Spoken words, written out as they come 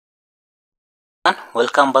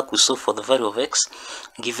Welcome back. We solve for the value of x.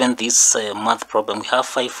 Given this math problem, we have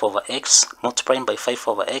 5 over x multiplying by 5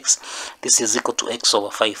 over x. This is equal to x over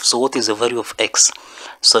 5. So what is the value of x?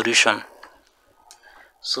 Solution.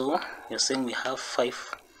 So you're saying we have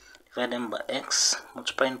 5 divided by x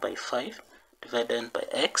multiplying by 5 divided by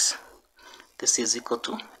x. This is equal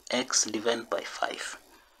to x divided by 5.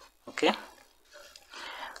 Okay,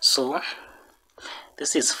 so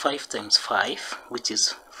this is 5 times 5, which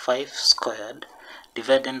is 5 squared,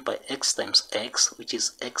 divided by x times x, which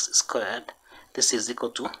is x squared. This is equal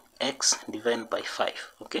to x divided by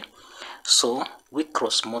 5. Okay, so we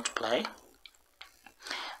cross multiply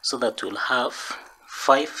so that we'll have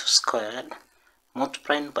 5 squared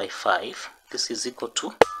multiplied by 5. This is equal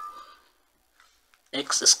to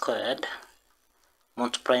x squared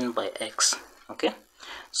multiplied by x. Okay,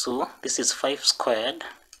 so this is 5 squared.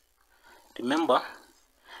 Remember,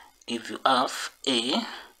 if you have a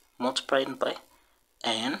multiplied by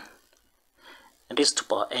n raised to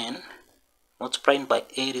power n multiplied by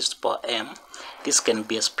a raised to power m, this can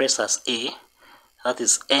be expressed as a, that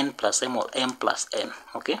is n plus m or m plus n.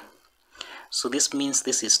 Okay, so this means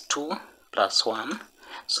this is 2 plus 1,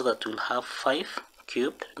 so that we'll have 5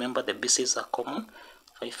 cubed. Remember, the bases are common,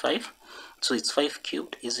 5. So it's 5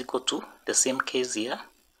 cubed is equal to the same case here.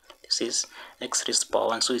 This is x raised to power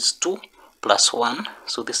 1, so it's 2 plus 1,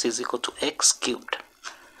 so this is equal to x cubed.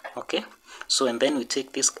 Okay, so and then we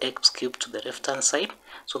take this x cubed to the left hand side,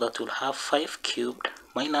 so that we'll have 5 cubed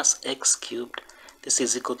minus x cubed. This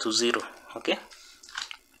is equal to 0. Okay,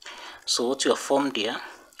 so what you have formed here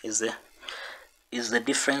is the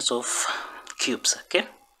difference of cubes. Okay,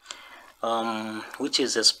 which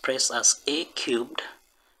is expressed as a cubed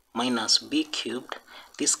minus b cubed.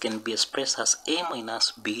 This can be expressed as a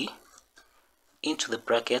minus b into the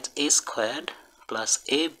bracket a squared plus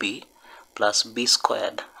ab plus b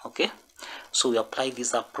squared. Okay, so we apply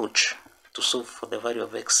this approach to solve for the value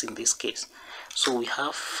of x in this case. So we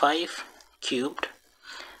have 5 cubed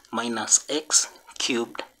minus x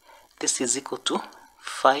cubed. This is equal to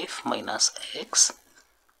 5 minus x,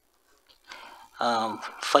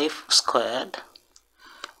 5 squared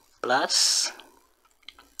plus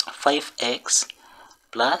 5x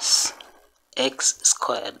plus x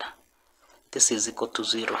squared. This is equal to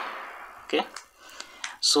 0. Okay,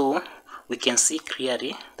 so we can see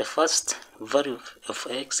clearly the first value of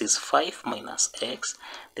x is 5 minus x.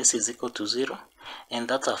 This is equal to 0, and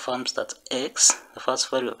that affirms that x, the first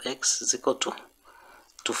value of x, is equal to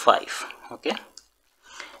 5. Okay,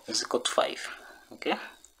 is equal to 5. Okay,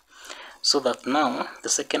 so that now the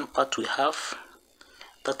second part we have,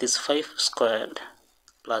 that is 5 squared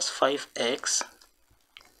plus 5x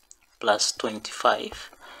plus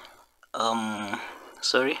 25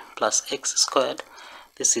 plus x squared.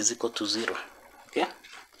 This is equal to 0. Okay,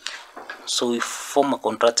 so we form a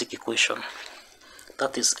quadratic equation,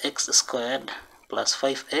 that is x squared plus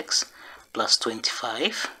 5x plus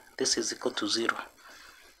 25. This is equal to 0.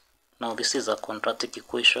 Now this is a quadratic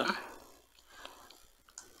equation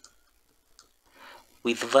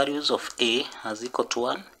with values of a as equal to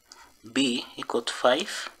 1, b equal to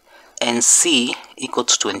 5, and c equal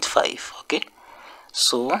to 25. Okay,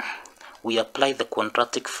 so we apply the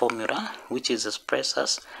quadratic formula, which is expressed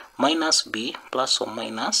as minus b plus or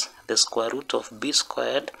minus the square root of b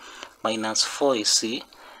squared minus 4ac,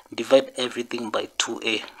 divide everything by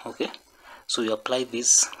 2a. Okay, so we apply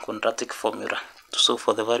this quadratic formula to solve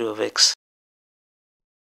for the value of x.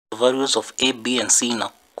 The values of a, b, and c in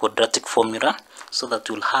a quadratic formula, so that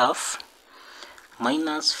we'll have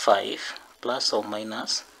minus 5 plus or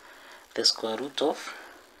minus the square root of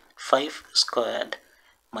 5 squared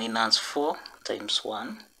minus 4 times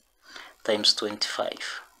 1 times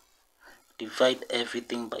 25, divide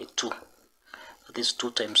everything by 2, that is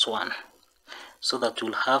 2 times 1, so that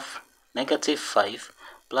we'll have negative 5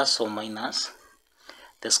 plus or minus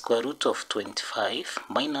the square root of 25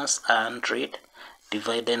 minus 100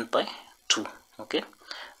 divided by 2. Okay,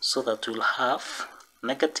 so that we'll have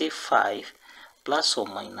negative 5 plus or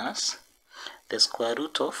minus the square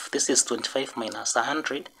root of, this is 25 minus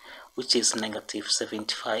 100, which is negative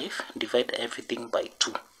 75, divide everything by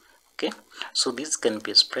 2. Okay, so this can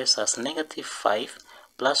be expressed as negative 5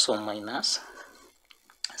 plus or minus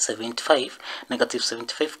 75. Negative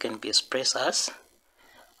 75 can be expressed as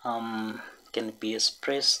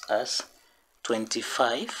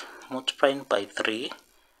 25 multiplied by 3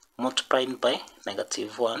 multiplied by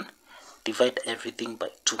negative 1, divide everything by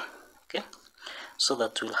 2. Okay, so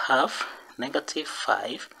that we'll have negative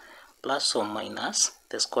 5 plus or minus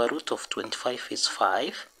the square root of 25 is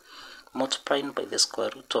 5 multiplied by the square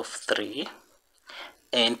root of 3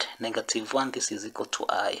 and negative 1. This is equal to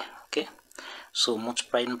I. Okay, so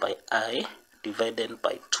multiplying by I divided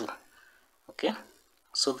by 2. Okay,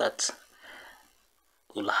 so that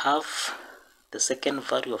we'll have the second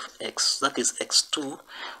value of x, that is x2,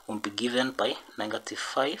 will be given by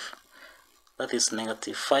 -5. That is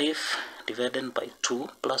 -5 divided by 2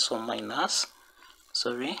 plus or minus,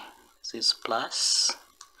 sorry, this is plus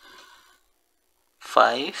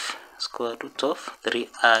 5 square root of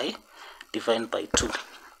 3I divided by 2.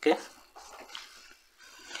 Okay,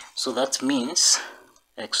 so that means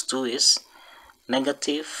x2 is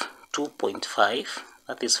 -2.5,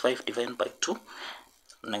 that is 5 divided by 2,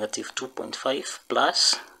 -2.5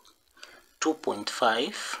 plus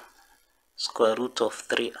 2.5 square root of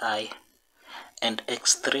 3I, and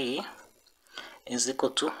x3 is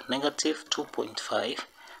equal to -2.5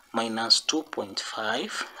 minus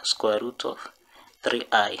 2.5 square root of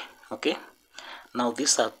 3I. Okay, now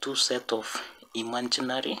these are two set of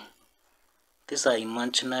imaginary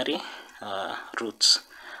roots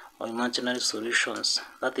or imaginary solutions.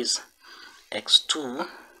 That is x2,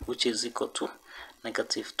 which is equal to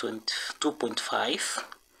 -2.5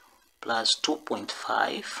 plus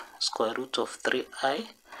 2.5 square root of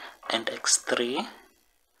 3I, and x3,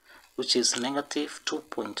 which is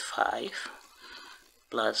 -2.5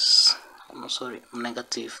 plus,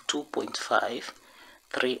 -2.5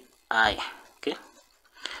 3I. Okay,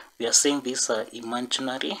 we are saying these are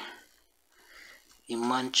imaginary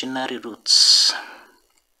roots.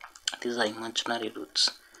 These are imaginary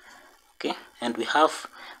roots. Okay, and we have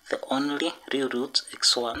the only real root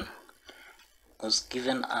x1 was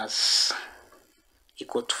given as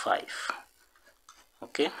equal to 5.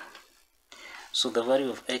 Okay, so the value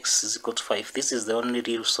of x is equal to 5. This is the only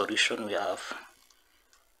real solution we have.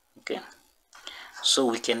 Okay, so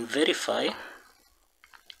we can verify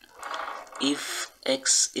if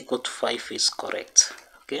x equal to 5 is correct.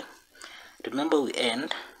 Okay, remember we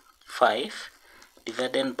end 5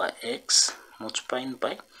 divided by x multiplying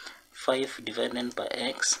by 5 divided by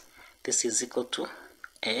x. This is equal to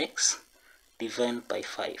x divided by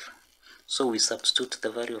 5. So we substitute the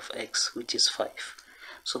value of x, which is 5,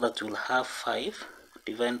 so that we'll have 5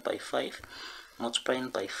 divided by 5 multiplying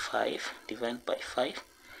by 5 divided by 5.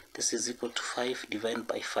 This is equal to 5 divided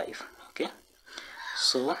by 5. Okay,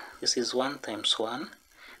 so this is 1 times 1.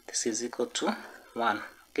 This is equal to 1.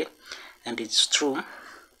 Okay, and it's true,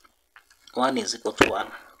 1 is equal to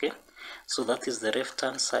 1. Okay, so that is the left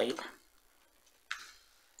hand side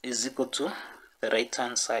is equal to the right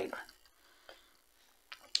hand side,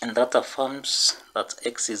 and that affirms that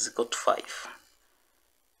x is equal to 5.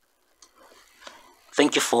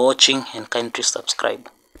 Thank you for watching, and kindly subscribe.